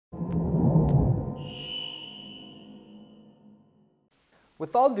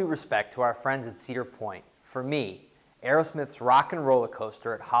With all due respect to our friends at Cedar Point, for me, Aerosmith's Rock and Roller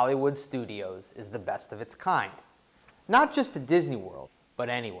Coaster at Hollywood Studios is the best of its kind. Not just at Disney World, but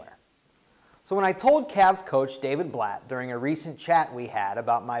anywhere. So when I told Cavs coach David Blatt during a recent chat we had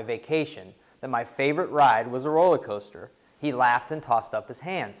about my vacation that my favorite ride was a roller coaster, he laughed and tossed up his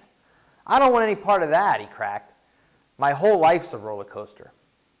hands. "I don't want any part of that," he cracked. "My whole life's a roller coaster."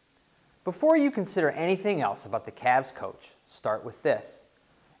 Before you consider anything else about the Cavs coach, start with this.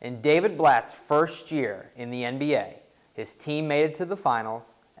 In David Blatt's first year in the NBA, his team made it to the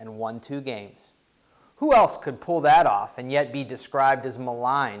finals and won 2 games. Who else could pull that off and yet be described as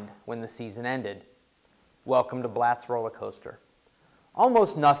maligned when the season ended? Welcome to Blatt's roller coaster.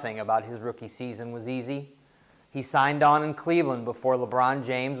 Almost nothing about his rookie season was easy. He signed on in Cleveland before LeBron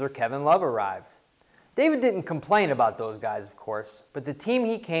James or Kevin Love arrived. David didn't complain about those guys, of course, but the team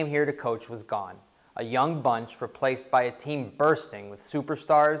he came here to coach was gone. A young bunch replaced by a team bursting with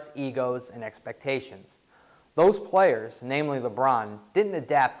superstars, egos, and expectations. Those players, namely LeBron, didn't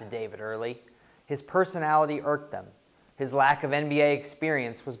adapt to David early. His personality irked them. His lack of NBA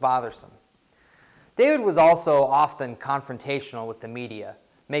experience was bothersome. David was also often confrontational with the media,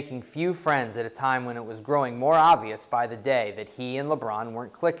 making few friends at a time when it was growing more obvious by the day that he and LeBron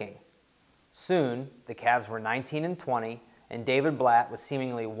weren't clicking. Soon, the Cavs were 19-20, and David Blatt was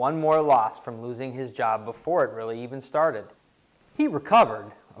seemingly one more loss from losing his job before it really even started. He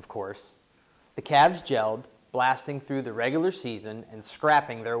recovered, of course. The Cavs gelled, blasting through the regular season and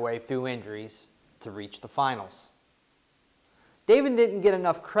scrapping their way through injuries to reach the finals. David didn't get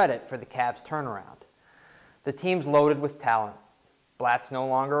enough credit for the Cavs' turnaround. The team's loaded with talent. Blatt's no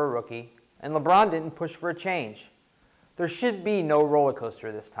longer a rookie, and LeBron didn't push for a change. There should be no roller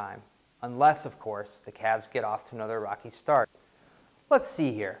coaster this time, unless, of course, the Cavs get off to another rocky start. Let's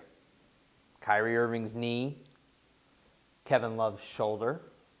see here. Kyrie Irving's knee, Kevin Love's shoulder,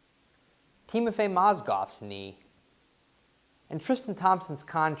 Timofey Mozgov's knee, and Tristan Thompson's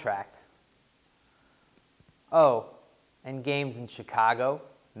contract. Oh, and games in Chicago,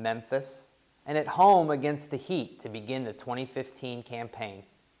 Memphis, and at home against the Heat to begin the 2015 campaign.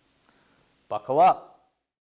 Buckle up.